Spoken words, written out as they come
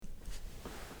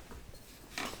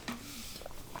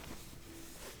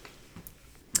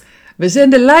We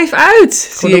zenden live uit,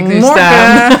 zie ik nu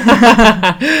staan.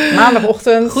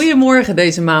 Maandagochtend. Goedemorgen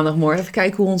deze maandagmorgen. Even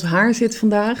kijken hoe ons haar zit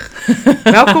vandaag.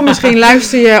 Welkom, misschien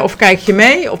luister je of kijk je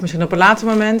mee, of misschien op een later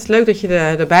moment. Leuk dat je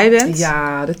erbij bent.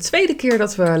 Ja, de tweede keer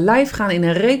dat we live gaan in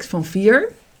een reeks van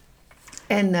 4.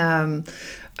 En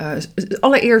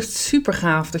allereerst super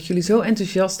gaaf dat jullie zo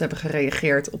enthousiast hebben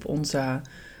gereageerd op onze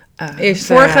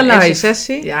vorige live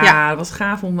sessie. Ja, dat was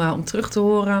gaaf om terug te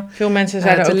horen. Veel mensen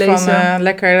zeiden ook lezen. van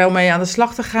lekker om mee aan de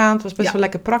slag te gaan. Het was best wel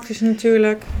lekker praktisch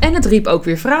natuurlijk. En het riep ook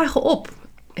weer vragen op.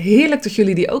 Heerlijk dat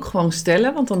jullie die ook gewoon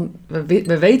stellen. Want dan,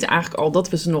 we weten eigenlijk al dat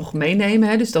we ze nog meenemen.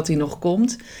 Hè, dus dat die nog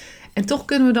komt. En toch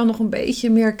kunnen we dan nog een beetje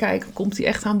meer kijken. Komt hij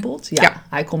echt aan bod? Ja,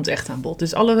 hij komt echt aan bod.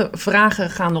 Dus alle vragen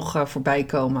gaan nog voorbij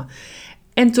komen.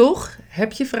 En toch,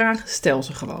 heb je vragen, stel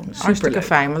ze gewoon. Hartstikke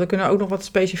fijn, want er kunnen ook nog wat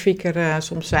specifieker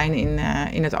soms zijn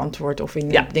in het antwoord of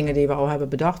in dingen die we al hebben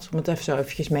bedacht. Om het even zo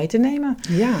eventjes mee te nemen.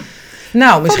 Ja.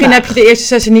 Nou, misschien heb je de eerste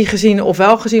sessie niet gezien of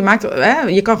wel gezien.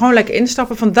 Je kan gewoon lekker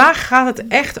instappen. Vandaag gaat het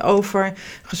echt over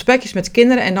gesprekjes met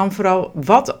kinderen. En dan vooral,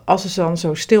 wat als ze dan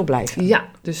zo stil blijven? Ja,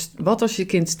 dus wat als je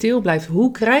kind stil blijft?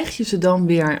 Hoe krijg je ze dan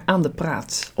weer aan de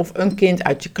praat? Of een kind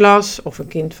uit je klas, of een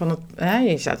kind van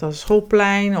je staat op het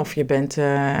schoolplein, of je bent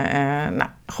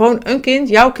gewoon een kind,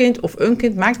 jouw kind of een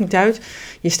kind, maakt niet uit.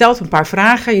 Je stelt een paar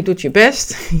vragen, je doet je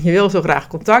best, je wil zo graag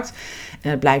contact en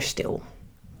het blijft stil.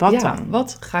 Wat dan?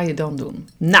 Wat ga je dan doen?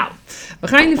 Nou, we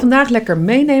gaan jullie vandaag lekker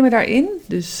meenemen daarin.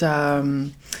 Dus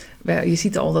je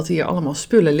ziet al dat hier allemaal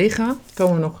spullen liggen.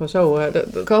 Komen we nog zo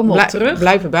op terug.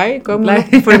 Blijf erbij.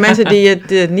 Voor de mensen die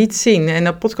het niet zien en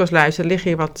op podcast luisteren, liggen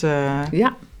hier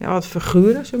wat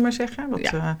figuren, zullen we maar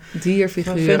zeggen.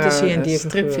 Dierfiguren, fantasy en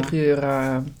dierfiguren.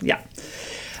 Stripfiguren,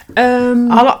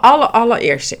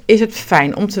 Allereerste is het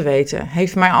fijn om te weten,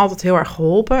 heeft mij altijd heel erg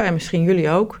geholpen en misschien jullie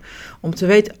ook, om te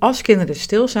weten als kinderen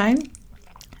stil zijn,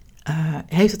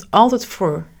 heeft het altijd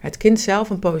voor het kind zelf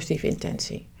een positieve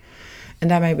intentie. En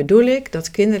daarmee bedoel ik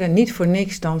dat kinderen niet voor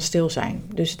niks dan stil zijn.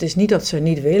 Dus het is niet dat ze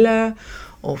niet willen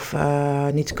of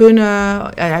niet kunnen,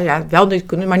 wel niet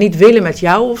kunnen, maar niet willen met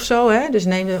jou of zo. Hè? Dus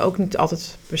neem het ook niet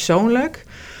altijd persoonlijk.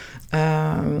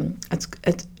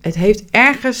 Het heeft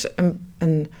ergens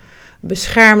een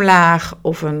beschermlaag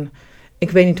of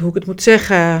ik weet niet hoe ik het moet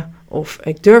zeggen, of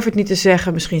ik durf het niet te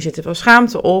zeggen, misschien zit er wel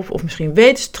schaamte op, of misschien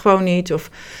weten ze het gewoon niet, of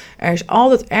er is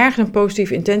altijd ergens een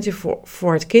positieve intentie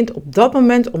voor het kind op dat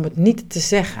moment om het niet te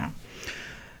zeggen.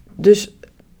 Dus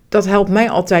dat helpt mij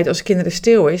altijd als kinderen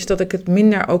stil is, dat ik het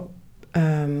minder ook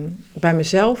bij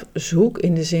mezelf zoek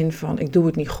in de zin van ik doe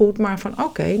het niet goed, maar van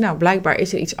oké, nou blijkbaar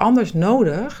is er iets anders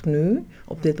nodig nu,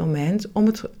 op dit moment,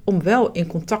 om wel in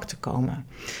contact te komen.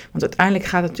 Want uiteindelijk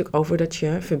gaat het natuurlijk over dat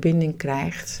je verbinding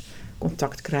krijgt,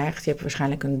 contact krijgt. Je hebt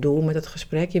waarschijnlijk een doel met het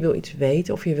gesprek. Je wil iets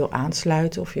weten of je wil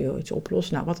aansluiten of je wil iets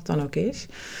oplossen. Nou, wat het dan ook is.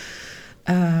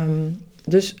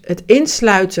 Dus het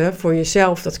insluiten voor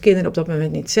jezelf dat kinderen op dat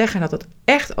moment niet zeggen, dat het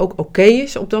echt ook oké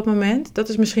is op dat moment, dat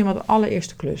is misschien wel de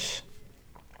allereerste klus.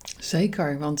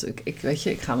 Zeker, want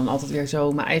ik ga dan altijd weer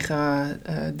zo mijn eigen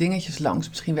dingetjes langs.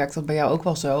 Misschien werkt dat bij jou ook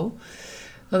wel zo.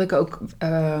 Dat ik ook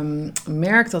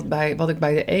merk dat bij wat ik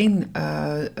bij de een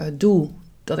doe,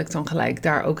 dat ik dan gelijk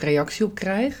daar ook reactie op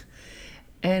krijg.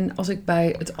 En als ik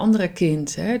bij het andere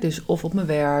kind, dus of op mijn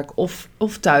werk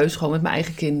of thuis, gewoon met mijn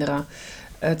eigen kinderen,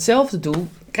 hetzelfde doe,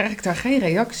 krijg ik daar geen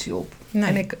reactie op.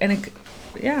 Nee. En ik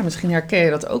misschien herken je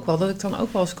dat ook wel, dat ik dan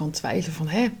ook wel eens kan twijfelen van,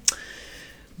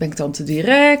 ben ik dan te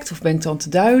direct of ben ik dan te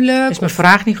duidelijk? Is mijn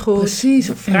vraag niet goed? Precies,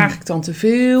 of vraag ik dan te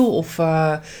veel? Of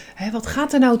wat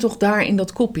gaat er nou toch daar in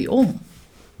dat koppie om?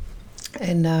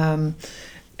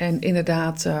 En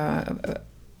inderdaad,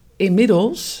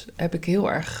 inmiddels heb ik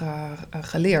heel erg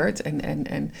geleerd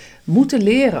en moeten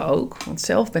leren ook. Want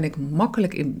zelf ben ik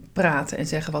makkelijk in praten en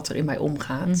zeggen wat er in mij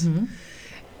omgaat. Mm-hmm.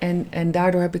 En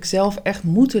daardoor heb ik zelf echt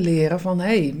moeten leren van,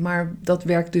 maar dat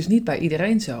werkt dus niet bij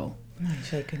iedereen zo. Nee,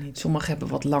 zeker niet. Sommigen hebben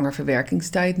wat langer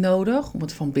verwerkingstijd nodig om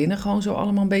het van binnen gewoon zo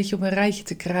allemaal een beetje op een rijtje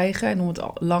te krijgen. En om het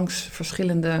langs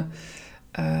verschillende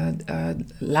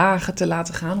lagen te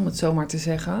laten gaan, om het zo maar te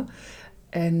zeggen.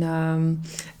 En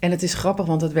het is grappig,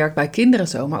 want het werkt bij kinderen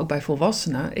zo, maar ook bij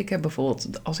volwassenen. Ik heb bijvoorbeeld,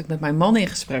 als ik met mijn man in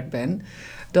gesprek ben,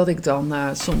 dat ik dan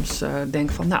soms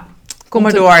denk van, nou, kom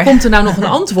maar door. Komt er nou nog een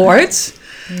antwoord?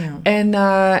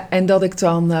 Ja. En dat ik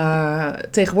dan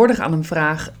tegenwoordig aan hem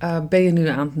vraag, ben je nu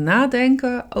aan het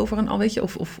nadenken over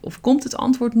of komt het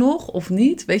antwoord nog of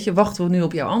niet? Wachten we nu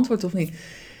op jouw antwoord of niet?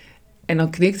 En dan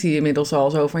knikt hij inmiddels al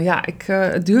zo van,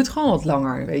 het duurt gewoon wat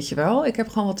langer, weet je wel. Ik heb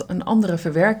gewoon een andere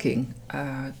verwerking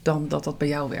dan dat bij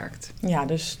jou werkt. Ja,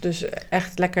 dus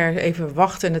echt lekker even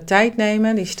wachten en de tijd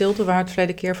nemen. Die stilte waar we het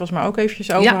verleden keer volgens mij ook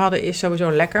eventjes over hadden, is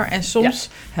sowieso lekker. En soms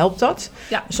helpt dat.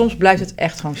 Ja. Soms blijft het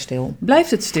echt gewoon stil.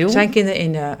 Blijft het stil? Zijn kinderen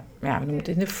in de, we noemen het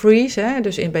in de freeze, hè?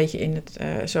 Dus een beetje in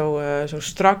het zo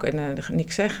strak en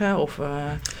niks zeggen of...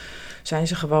 zijn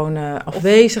ze gewoon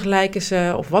afwezig, lijken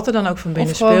ze, of wat er dan ook van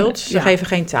binnen speelt. Ze geven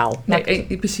geen taal.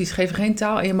 Nee, precies, geven geen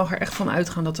taal. En je mag er echt van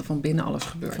uitgaan dat er van binnen alles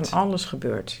gebeurt. Van alles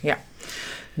gebeurt, ja.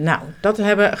 Nou, dat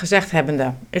gezegd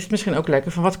hebbende, is het misschien ook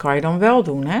lekker van wat kan je dan wel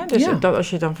doen, hè? Dus dat als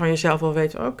je dan van jezelf wel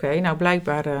weet, oké, nou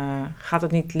blijkbaar gaat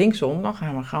het niet linksom, dan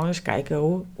gaan we gewoon eens kijken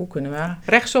hoe kunnen we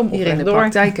rechtsom of hier in de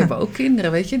praktijk hebben we ook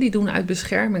kinderen, weet je, die doen uit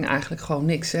bescherming eigenlijk gewoon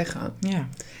niks zeggen. Ja.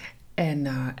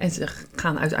 En ze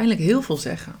gaan uiteindelijk heel veel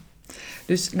zeggen.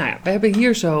 Dus we hebben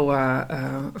hier zo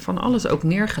van alles ook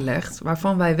neergelegd,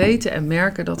 waarvan wij weten en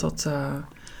merken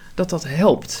dat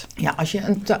helpt. Ja,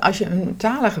 als je een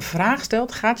talige vraag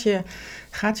stelt, gaat je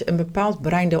een bepaald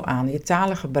breindeel aan. Je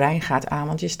talige brein gaat aan,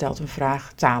 want je stelt een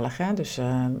vraag talig. Hè? Dus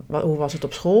hoe was het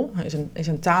op school? Is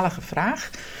een talige vraag.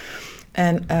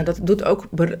 En dat doet ook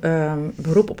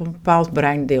beroep op een bepaald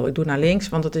breindeel. Ik doe naar links,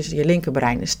 want dat is je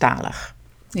linkerbrein is talig.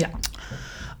 Ja.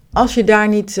 Als je daar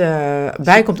niet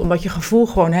bij komt, omdat je gevoel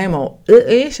gewoon helemaal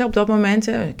is op dat moment.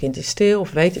 Een kind is stil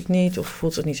of weet het niet of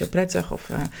voelt zich niet zo prettig.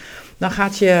 Dan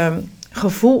gaat je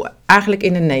gevoel eigenlijk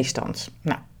in de nee-stand.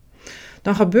 Nou,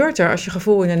 dan gebeurt er als je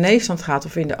gevoel in de nee-stand gaat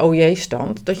of in de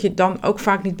oh-jee-stand, dat je dan ook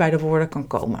vaak niet bij de woorden kan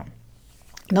komen.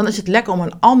 Dan is het lekker om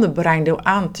een ander breindeel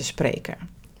aan te spreken.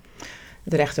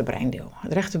 Het rechterbreindeel.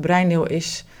 Het rechterbreindeel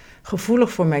is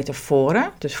gevoelig voor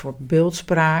metaforen, dus voor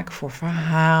beeldspraak, voor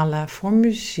verhalen, voor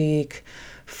muziek,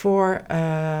 voor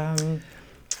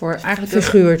eigenlijk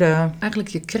figuren.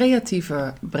 Eigenlijk je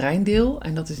creatieve breindeel,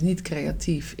 en dat is niet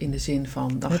creatief in de zin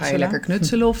van dan ga je lekker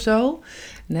knutselen of zo.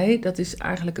 Nee, dat is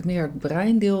eigenlijk meer het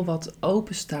breindeel wat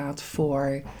open staat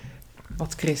voor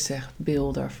wat Chris zegt,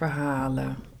 beelden,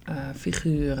 verhalen,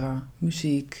 figuren,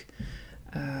 muziek.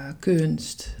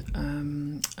 Kunst,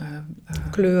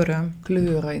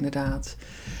 kleuren inderdaad.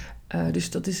 Dus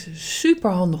dat is super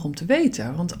handig om te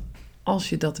weten. Want als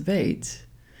je dat weet,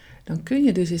 dan kun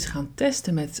je dus eens gaan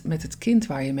testen met het kind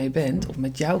waar je mee bent, of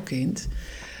met jouw kind,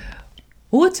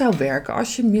 hoe het zou werken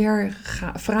als je meer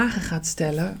vragen gaat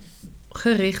stellen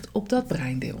gericht op dat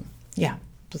breindeel. Ja,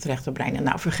 dat rechterbrein.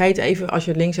 Nou, vergeet even als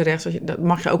je links en rechts, dat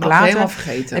mag je ook laten. Helemaal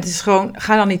vergeten. Het is gewoon,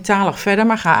 ga dan niet talig verder,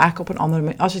 maar ga eigenlijk op een andere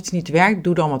manier. Als het niet werkt,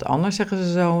 doe dan wat anders, zeggen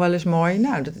ze zo wel eens mooi.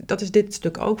 Nou, dat is dit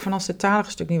stuk ook. Van als het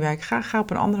talige stuk niet werkt, ga op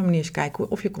een andere manier eens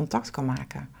kijken of je contact kan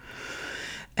maken.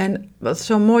 En wat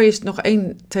zo mooi is, nog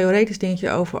één theoretisch dingetje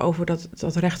over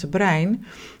dat rechterbrein.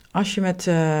 Als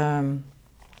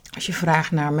je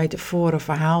vraagt naar metaforen,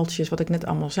 verhaaltjes, wat ik net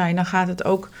allemaal zei, dan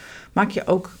maak je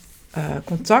ook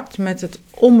contact met het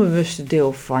onbewuste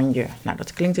deel van je. Nou,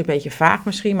 dat klinkt een beetje vaag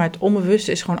misschien, maar het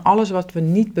onbewuste is gewoon alles wat we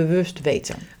niet bewust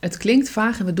weten. Het klinkt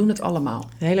vaag en we doen het allemaal.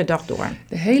 De hele dag door.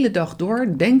 De hele dag door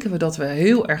denken we dat we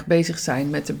heel erg bezig zijn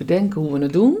met te bedenken hoe we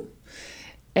het doen.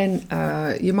 En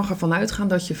je mag ervan uitgaan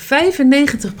dat je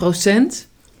 95%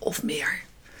 of meer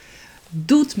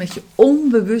doet met je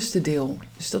onbewuste deel.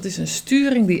 Dus dat is een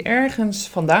sturing die ergens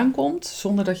vandaan komt,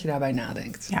 zonder dat je daarbij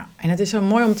nadenkt. Ja, en het is zo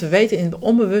mooi om te weten, in het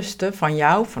onbewuste van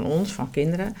jou, van ons, van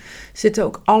kinderen, zitten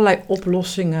ook allerlei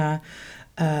oplossingen,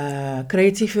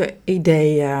 creatieve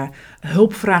ideeën,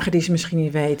 hulpvragen die ze misschien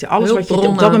niet weten. Alles wat je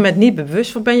op dat moment niet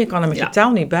bewust van bent, je kan er met je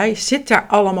taal niet bij, zit daar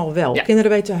allemaal wel. Ja.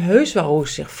 Kinderen weten heus wel hoe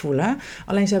ze zich voelen,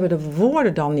 alleen ze hebben de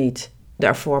woorden dan niet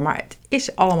daarvoor, maar het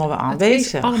is allemaal wel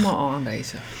aanwezig. Het is allemaal al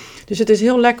aanwezig. Dus het is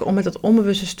heel lekker om met dat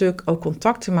onbewuste stuk ook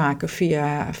contact te maken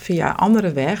via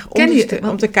andere weg.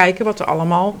 Om te kijken wat er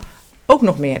allemaal ook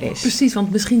nog meer is. Precies,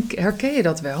 want misschien herken je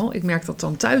dat wel. Ik merk dat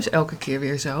dan thuis elke keer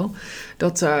weer zo.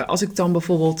 Dat als ik dan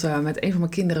bijvoorbeeld met een van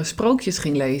mijn kinderen sprookjes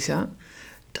ging lezen,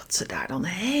 dat ze daar dan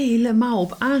helemaal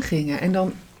op aangingen. En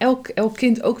dan elk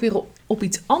kind ook weer op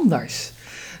iets anders.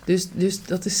 Dus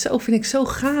dat is vind ik zo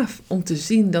gaaf om te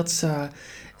zien dat ze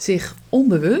zich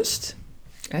onbewust,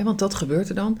 want dat gebeurt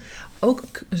er dan, ook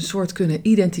een soort kunnen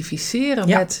identificeren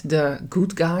met de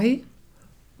good guy,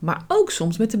 maar ook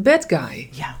soms met de bad guy.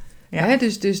 Ja. Ja.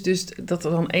 Dus dat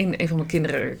er dan een van mijn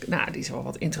kinderen, die is wel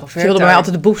wat introvert. Ze wilde mij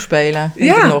altijd de boef spelen,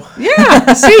 nog. Ja,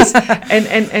 precies.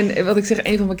 En wat ik zeg,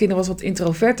 een van mijn kinderen was wat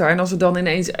introverter. En als er dan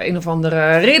ineens een of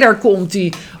andere ridder komt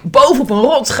die boven op een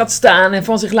rots gaat staan en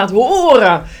van zich laat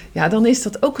horen, dan is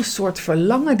dat ook een soort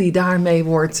verlangen die daarmee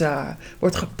wordt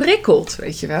geprikkeld,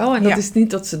 weet je wel. En dat is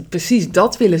niet dat ze precies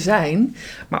dat willen zijn,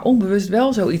 maar onbewust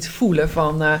wel zoiets voelen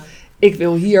van, ik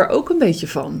wil hier ook een beetje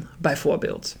van,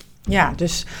 bijvoorbeeld. Ja,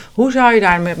 dus hoe zou je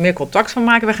daar meer contact van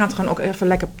maken? We gaan het gewoon ook even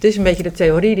lekker... Het is een beetje de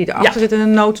theorie die erachter zit in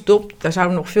een notendop. Daar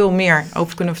zouden we nog veel meer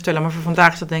over kunnen vertellen. Maar voor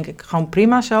vandaag is dat denk ik gewoon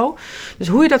prima zo. Dus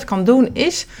hoe je dat kan doen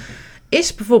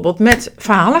is bijvoorbeeld met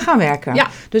verhalen gaan werken. Ja.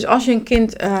 Dus als je een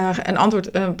kind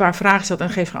een paar vragen stelt en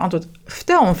geeft een antwoord...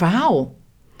 Vertel een verhaal.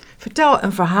 Vertel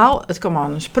een verhaal. Het kan wel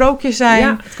een sprookje zijn.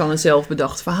 Ja, het kan een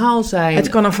zelfbedacht verhaal zijn. Het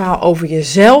kan een verhaal over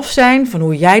jezelf zijn, van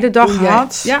hoe jij de dag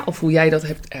had. Ja, of hoe jij dat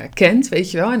hebt herkend,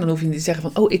 weet je wel. En dan hoef je niet te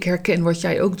zeggen van, ik herken wat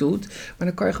jij ook doet. Maar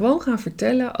dan kan je gewoon gaan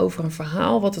vertellen over een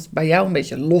verhaal wat het bij jou een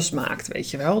beetje losmaakt,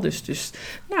 weet je wel. Dus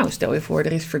stel je voor,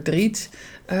 er is verdriet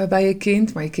bij je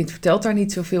kind, maar je kind vertelt daar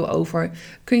niet zoveel over.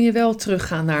 Kun je wel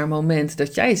teruggaan naar een moment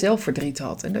dat jij zelf verdriet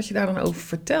had. En dat je daar dan over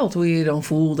vertelt hoe je je dan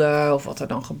voelde, of wat er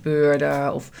dan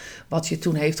gebeurde, of wat je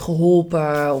toen heeft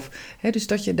geholpen. Dus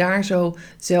dat je daar zo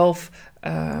zelf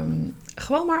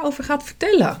gewoon maar over gaat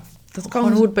vertellen. Dat kan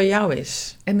gewoon hoe het bij jou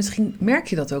is. En misschien merk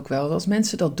je dat ook wel. Dat als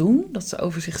mensen dat doen, dat ze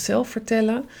over zichzelf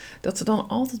vertellen, dat er dan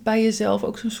altijd bij jezelf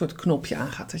ook zo'n soort knopje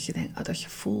aangaat. Dat je denkt, dat je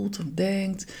voelt of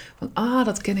denkt van,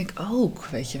 dat ken ik ook,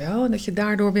 weet je wel. En dat je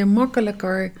daardoor weer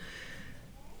makkelijker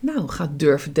gaat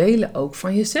durven delen ook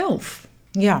van jezelf.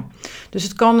 Ja, dus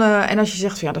het kan, en als je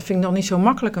zegt, dat vind ik nog niet zo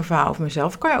makkelijk een verhaal over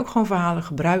mezelf, kan je ook gewoon verhalen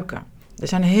gebruiken. Er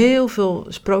zijn heel veel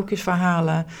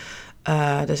sprookjesverhalen.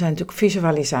 Er zijn natuurlijk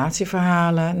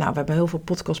visualisatieverhalen. Nou, we hebben heel veel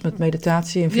podcasts met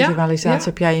meditatie en visualisatie.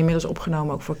 Heb jij inmiddels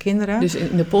opgenomen, ook voor kinderen. Dus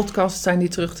in de podcast zijn die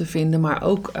terug te vinden. Maar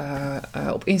ook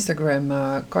op Instagram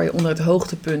kan je onder het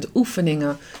hoogtepunt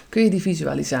oefeningen, kun je die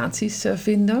visualisaties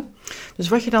vinden. Dus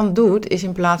wat je dan doet, is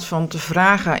in plaats van te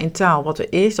vragen in taal wat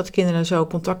er is, dat kinderen zo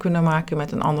contact kunnen maken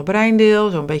met een ander breindeel,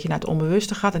 zo een beetje naar het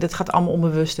onbewuste gaat. En dit gaat allemaal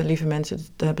onbewust, en lieve mensen,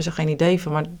 daar hebben ze geen idee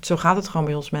van, maar zo gaat het gewoon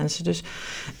bij ons mensen. Dus,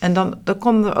 en dan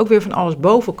kan er ook weer van alles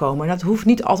boven komen. En dat hoeft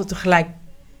niet altijd tegelijk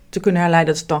te kunnen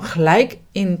herleiden, dat ze het dan gelijk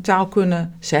in taal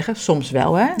kunnen zeggen. Soms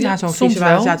wel, hè? Na zo'n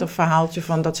visualisatie of verhaaltje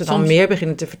van dat ze dan meer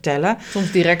beginnen te vertellen.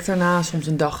 Soms direct daarna, soms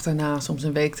een dag daarna, soms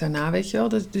een week daarna, weet je wel.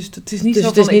 Dus het is niet dus zo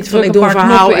het is niet van ik doe een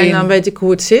verhaal en dan weet ik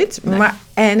hoe het zit. Nee.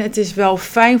 En het is wel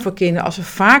fijn voor kinderen als ze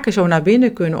vaker zo naar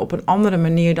binnen kunnen op een andere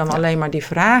manier dan alleen maar die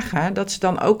vragen. Dat ze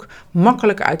dan ook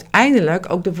makkelijk uiteindelijk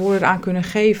ook de woorden aan kunnen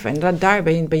geven. En daar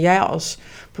ben jij als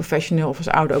professioneel of als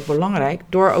ouder ook belangrijk,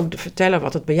 door ook te vertellen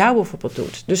wat het bij jou bijvoorbeeld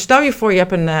doet. Dus stel je voor, je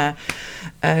hebt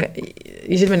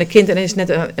je zit met een kind en er is net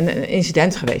een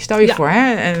incident geweest. Stel je voor,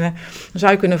 hè? En dan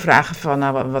zou je kunnen vragen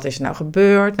van, wat is er nou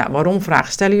gebeurd? Nou, waarom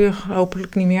vragen stellen jullie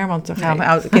hopelijk niet meer, want daar gaan de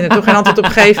oude kinderen toch geen antwoord op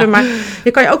geven. Maar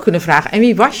je kan je ook kunnen vragen, en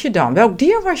wie was je dan? Welk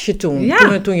dier was je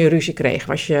toen je ruzie kreeg?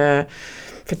 Was je...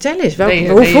 Vertel eens,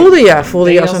 hoe voelde je?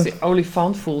 Voelde je als die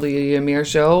olifant, voelde je je meer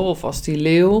zo? Of als die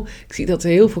leeuw? Ik zie dat er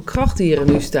heel veel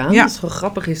krachtdieren nu staan. Ja. Dat is gewoon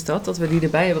grappig dat we die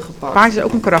erbij hebben gepakt. Paard is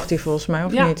ook een krachtdier volgens mij,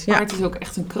 of niet? Ja, paard is ook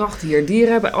echt een krachtdier.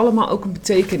 Dieren hebben allemaal ook een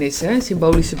betekenis, hè? Een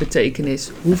symbolische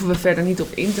betekenis. Hoeven we verder niet op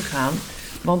in te gaan.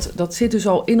 Want dat zit dus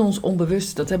al in ons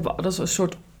onbewuste. Dat is een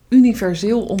soort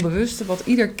universeel onbewuste wat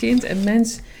ieder kind en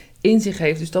mens in zich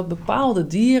heeft. Dus dat bepaalde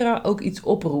dieren ook iets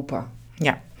oproepen.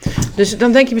 Ja. Dus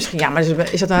dan denk je misschien, maar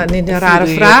is dat nou niet een rare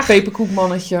vraag?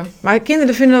 Peperkoekmannetje. Maar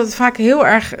kinderen vinden dat het vaak heel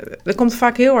erg, er komt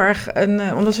vaak heel erg,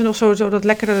 omdat ze nog zo dat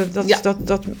lekkere,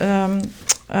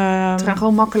 het gaan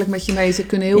gewoon makkelijk met je mee. Ze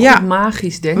kunnen heel goed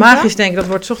magisch denken. Magisch denken, dat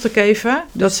wordt zocht ik even.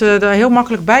 Dat ze daar heel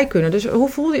makkelijk bij kunnen. Dus hoe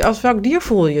voelde je, welk dier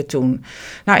voelde je toen?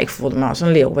 Nou, ik voelde me als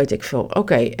een leeuw, weet ik veel.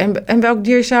 Oké, en welk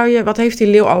dier wat heeft die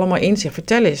leeuw allemaal in zich?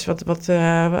 Vertel eens,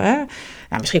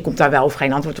 Nou, misschien komt daar wel of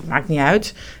geen antwoord op, maakt niet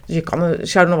uit. Dus je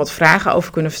zou er nog wat vragen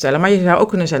over kunnen vertellen. Maar je zou ook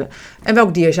kunnen zeggen, en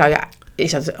welk dier zou je...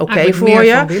 Is dat oké voor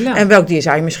je? En welk dier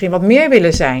zou je misschien wat meer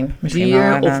willen zijn? Misschien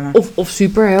dier of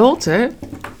superheld, hè?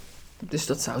 Dus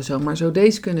dat zou zomaar zo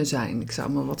deze kunnen zijn. Ik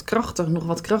zou me wat krachtig. Nou,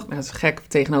 dat is gek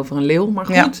tegenover een leeuw, maar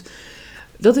goed.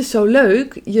 Dat is zo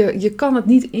leuk. Je kan het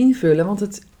niet invullen, want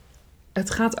het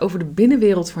gaat over de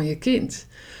binnenwereld van je kind.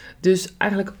 Dus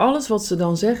eigenlijk alles wat ze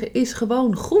dan zeggen is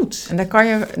gewoon goed. En dan kan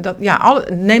je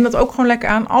neem dat ook gewoon lekker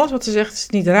aan. Alles wat ze zegt is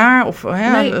niet raar. Of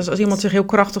nee. Als iemand zich heel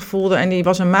krachtig voelde en die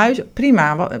was een muis,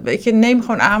 prima. Weet je, neem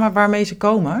gewoon aan waarmee ze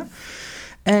komen.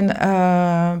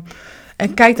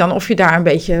 En kijk dan of je daar een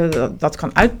beetje dat kan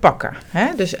uitpakken. Hè?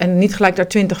 Dus, en niet gelijk daar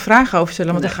 20 vragen over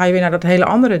stellen, want dan ga je weer naar dat hele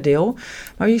andere deel.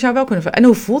 Maar je zou wel kunnen vragen, en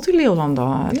hoe voelt die leeuw dan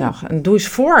dag? En doe eens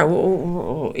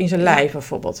voor, in zijn lijf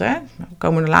bijvoorbeeld. Hè? We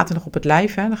komen er later nog op het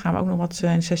lijf, hè? Dan gaan we ook nog wat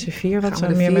in sessie 4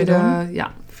 wat meer mee doen.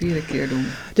 Ja, 4e keer doen.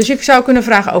 Dus je zou kunnen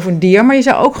vragen over een dier, maar je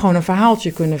zou ook gewoon een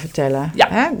verhaaltje kunnen vertellen. Ja.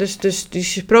 Hè? Dus die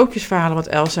sprookjesverhalen wat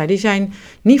Els zei, die zijn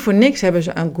niet voor niks hebben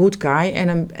ze een good guy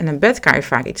en een bad guy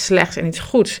vaak iets slechts en iets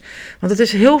goeds. Want het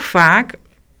is heel vaak,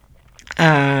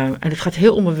 en het gaat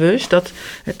heel onbewust, dat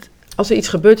het als er iets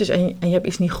gebeurd is en je hebt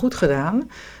iets niet goed gedaan,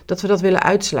 dat we dat willen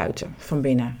uitsluiten van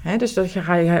binnen. Hè? Dus daar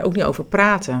ga je ook niet over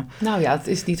praten. Nou ja, het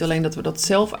is niet alleen dat we dat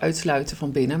zelf uitsluiten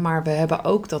van binnen, maar we hebben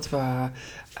ook dat we,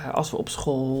 als we op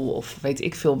school of weet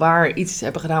ik veel waar iets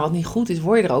hebben gedaan wat niet goed is,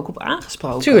 word je er ook op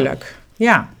aangesproken. Tuurlijk,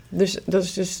 ja. Dus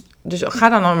ga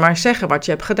dan maar zeggen wat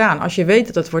je hebt gedaan, als je weet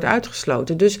dat het wordt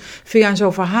uitgesloten. Dus via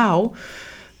zo'n verhaal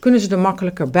kunnen ze er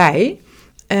makkelijker bij.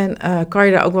 En kan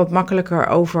je daar ook wat makkelijker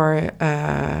over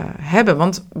hebben.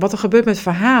 Want wat er gebeurt met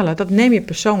verhalen, dat neem je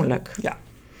persoonlijk. Ja.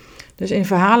 Dus in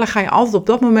verhalen ga je altijd op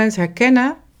dat moment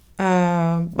herkennen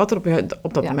wat er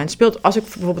op dat moment speelt. Als ik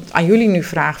bijvoorbeeld aan jullie nu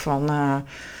vraag van...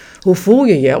 hoe voel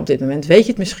je je op dit moment? Weet je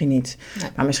het misschien niet. Nee.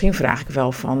 Maar misschien vraag ik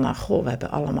wel van... we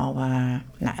hebben allemaal...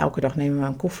 elke dag nemen we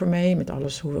een koffer mee met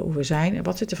alles hoe we zijn. En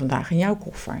wat zit er vandaag in jouw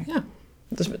koffer? Ja.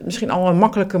 Dat is misschien al een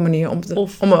makkelijke manier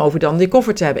om over dan die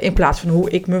koffer te hebben, in plaats van hoe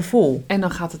ik me voel. En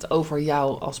dan gaat het over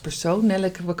jou als persoon.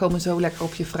 Nelleke, we komen zo lekker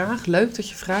op je vraag. Leuk dat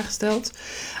je vraag stelt.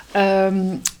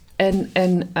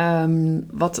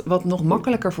 Wat nog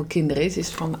makkelijker voor kinderen is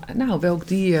van, welk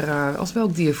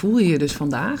dier voel je dus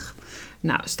vandaag?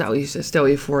 Nou, stel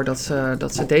je voor dat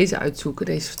ze deze uitzoeken.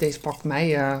 Deze pakt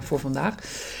mij voor vandaag.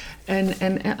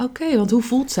 Oké, want hoe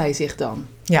voelt zij zich dan?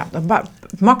 Ja,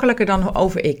 makkelijker dan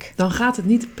over ik. Dan gaat het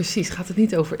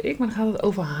niet over ik, maar dan gaat het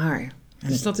over haar.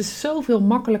 Dus dat is zoveel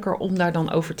makkelijker om daar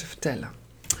dan over te vertellen.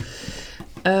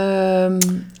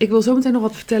 Ik wil zo meteen nog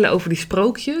wat vertellen over die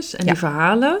sprookjes en die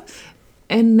verhalen.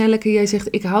 En Nelleke, jij zegt,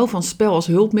 ik hou van spel als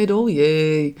hulpmiddel.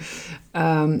 Jee.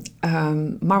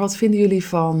 Maar wat vinden jullie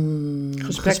van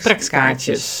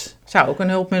gesprekskaartjes? Zou ook een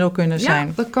hulpmiddel kunnen zijn.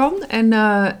 Ja, dat kan.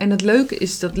 En het leuke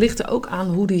is, dat ligt er ook aan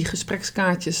hoe die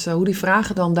gesprekskaartjes, hoe die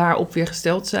vragen dan daarop weer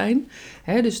gesteld zijn.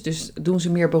 Hè, dus doen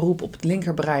ze meer beroep op het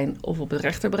linkerbrein of op het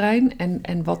rechterbrein?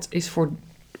 En wat is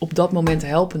op dat moment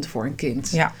helpend voor een kind?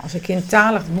 Ja, als een kind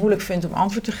talig het moeilijk vindt om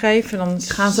antwoord te geven, dan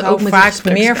gaan ze ook met vaak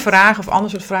meer vragen of ander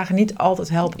soort vragen niet altijd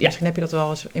helpen. Ja. Misschien heb je dat wel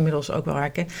eens inmiddels ook wel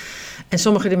herkend. En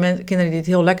sommige kinderen die het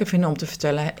heel lekker vinden om te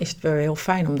vertellen, is het weer heel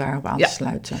fijn om daarop aan te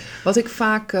sluiten. Wat ik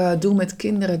vaak doe met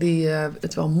kinderen die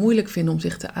het wel moeilijk vinden om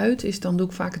zich te uiten, is dan doe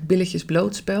ik vaak het billetjes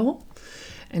blootspel.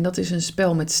 En dat is een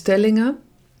spel met stellingen.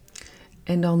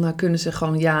 En dan kunnen ze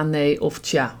gewoon ja, nee of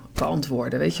tja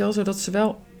beantwoorden, weet je wel, zodat ze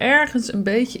wel ergens een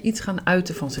beetje iets gaan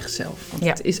uiten van zichzelf. Want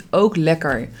het is ook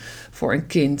lekker voor een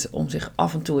kind om zich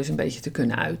af en toe eens een beetje te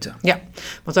kunnen uiten. Ja,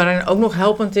 wat daarin ook nog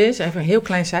helpend is, even een heel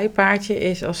klein zijpaardje,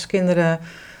 is als kinderen,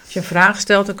 als je een vraag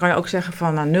stelt, dan kan je ook zeggen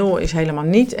van 0 is helemaal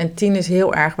niet en 10 is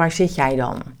heel erg, waar zit jij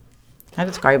dan?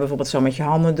 Dat kan je bijvoorbeeld zo met je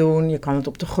handen doen, je kan het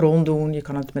op de grond doen, je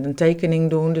kan het met een tekening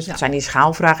doen. Dus dat zijn die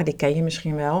schaalvragen, die ken je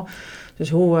misschien wel. Dus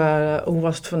hoe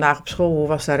was het vandaag op school? Hoe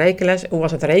was de rekenles? Hoe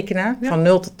was het rekenen? Ja. Van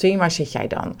 0 tot 10, waar zit jij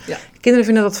dan? Ja. Kinderen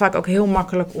vinden dat vaak ook heel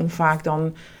makkelijk om vaak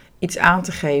dan iets aan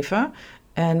te geven.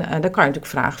 En dan kan je natuurlijk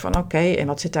vragen van oké, en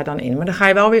wat zit daar dan in? Maar dan ga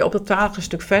je wel weer op het talige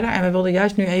stuk verder. En we wilden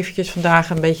juist nu eventjes vandaag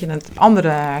een beetje het andere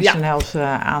hersenhelft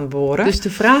aanboren. Dus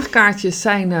de vraagkaartjes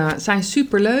zijn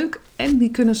superleuk. En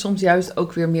die kunnen soms juist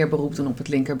ook weer meer beroep doen op het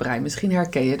linkerbrein. Misschien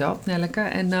herken je dat, Nelleke.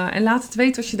 En laat het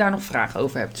weten als je daar nog vragen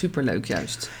over hebt. Superleuk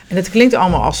juist. En het klinkt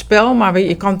allemaal als spel, maar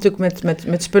je kan het natuurlijk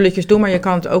met spulletjes doen. Maar je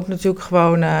kan het ook natuurlijk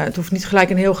gewoon... het hoeft niet gelijk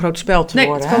een heel groot spel te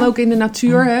worden. Nee, het kan ook in de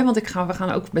natuur. Hè? Want we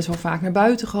gaan ook best wel vaak naar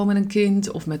buiten gewoon met een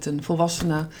kind of met een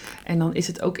volwassene. En dan is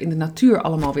het ook in de natuur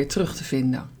allemaal weer terug te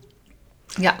vinden.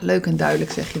 Ja, leuk en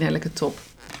duidelijk zeg je, Nelleke, top.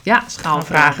 Ja,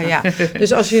 schaalvragen, ja.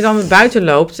 Dus als je dan buiten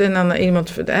loopt en dan iemand...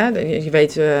 je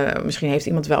weet, misschien heeft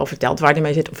iemand wel verteld waar die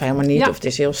mee zit of helemaal niet. Ja. Of het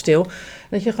is heel stil.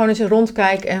 Dat je gewoon eens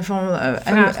rondkijkt en van...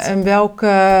 en welke...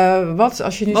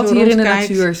 als je nu wat zo hier rondkijkt,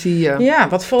 in de natuur zie je. Ja,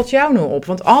 wat valt jou nou op?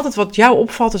 Want altijd wat jou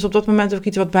opvalt is op dat moment ook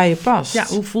iets wat bij je past. Ja,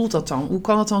 hoe voelt dat dan? Hoe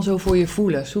kan het dan zo voor je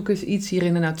voelen? Zoek eens iets hier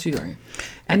in de natuur.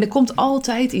 En er komt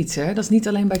altijd iets, hè? Dat is niet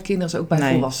alleen bij kinderen, dat is ook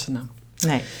bij volwassenen.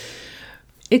 Nee.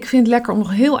 Ik vind het lekker om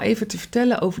nog heel even te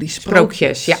vertellen over die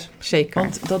sprookjes. Ja, zeker.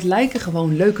 Want dat lijken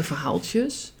gewoon leuke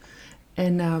verhaaltjes.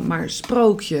 Maar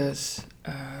sprookjes,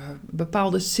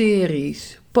 bepaalde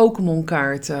series,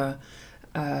 Pokémon-kaarten,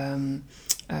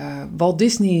 Walt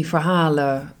Disney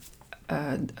verhalen.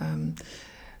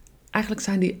 Eigenlijk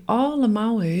zijn die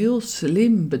allemaal heel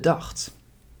slim bedacht.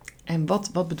 En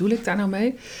wat bedoel ik daar nou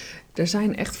mee? Er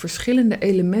zijn echt verschillende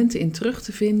elementen in terug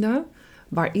te vinden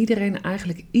waar iedereen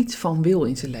eigenlijk iets van wil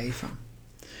in zijn leven.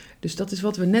 Dus dat is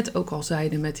wat we net ook al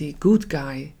zeiden met die good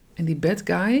guy en die bad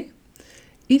guy.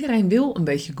 Iedereen wil een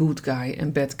beetje good guy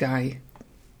en bad guy.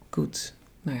 Good.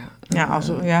 Nou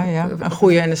ja. Een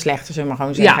goede en een slechte, zullen we maar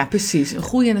gewoon zeggen. Ja, precies. Een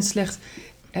goede en een slecht.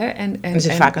 Hè, er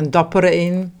zit vaak een dappere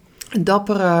in. een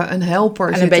dappere, een helper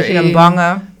En zit een beetje erin, een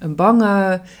bange. een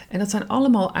bange. En dat zijn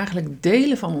allemaal eigenlijk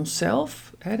delen van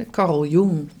onszelf. De Carl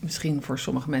Jung, misschien voor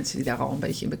sommige mensen die daar al een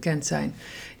beetje in bekend zijn,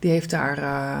 die heeft daar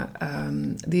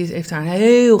een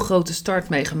heel grote start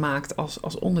mee gemaakt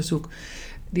als onderzoek.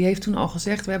 Die heeft toen al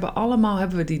gezegd,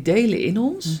 hebben we die delen in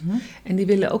ons. Mhm. En die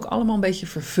willen ook allemaal een beetje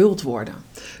vervuld worden.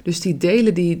 Dus die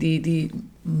delen die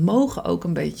mogen ook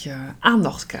een beetje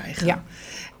aandacht krijgen. Ja.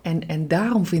 En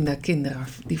daarom vinden kinderen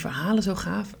die verhalen zo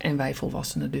gaaf. En wij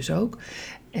volwassenen dus ook.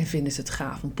 En vinden ze het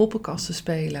gaaf om poppenkast te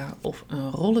spelen. Of een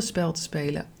rollenspel te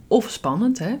spelen. Of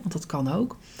spannend, want dat kan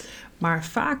ook. Maar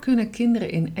vaak kunnen kinderen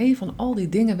in een van al die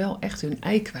dingen wel echt hun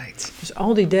ei kwijt. Dus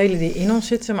al die delen die in ons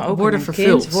zitten, maar ook Worden in een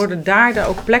vervuld. kind, worden daar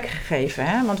ook plek gegeven.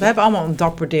 Hè? Want we hebben allemaal een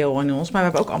dapper deel in ons, maar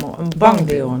we hebben ook allemaal een bang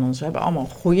deel in ons. We hebben allemaal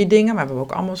goede dingen, maar we hebben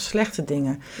ook allemaal slechte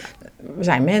dingen. We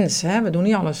zijn mensen, hè? We doen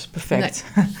niet alles perfect.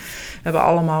 Nee. We hebben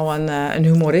allemaal een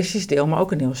humoristisch deel, maar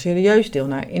ook een heel serieus deel.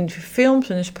 Nou, in films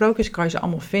en in sprookjes kan je ze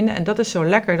allemaal vinden. En dat is zo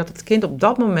lekker dat het kind op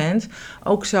dat moment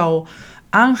ook zal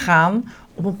aangaan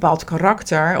op een bepaald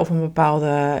karakter of een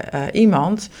bepaalde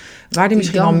iemand waar die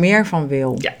misschien wel meer van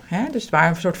wil. Ja. Hè? Dus waar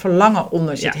een soort verlangen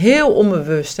onder zit. Ja. Heel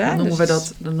onbewust. Hè?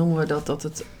 Dan noemen we dat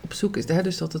het op zoek is. Hè?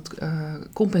 Dus dat het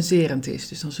compenserend is.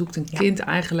 Dus dan zoekt een kind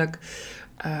eigenlijk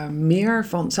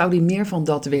zou die meer van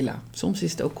dat willen. Soms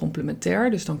is het ook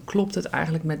complementair. Dus dan klopt het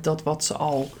eigenlijk met dat wat ze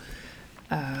al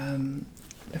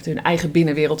heeft hun eigen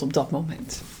binnenwereld op dat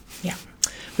moment. Ja.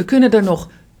 We kunnen er nog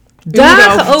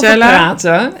dagen over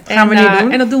praten. Gaan we niet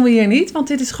doen. En dat doen we hier niet, want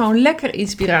dit is gewoon lekker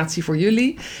inspiratie voor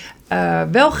jullie.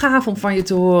 Wel gaaf om van je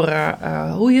te horen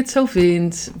hoe je het zo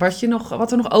vindt,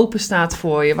 wat er nog open staat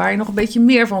voor je, waar je nog een beetje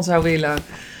meer van zou willen.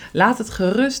 Laat het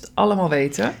gerust allemaal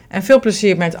weten. En veel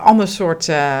plezier met ander soort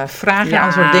vragen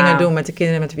en soort dingen doen met de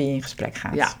kinderen met wie je in gesprek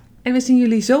gaat. Ja. En we zien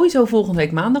jullie sowieso volgende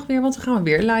week maandag weer, want dan gaan we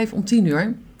weer live om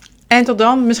 10:00. En tot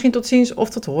dan, misschien tot ziens of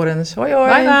tot horens. Hoi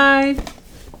hoi. Bye bye.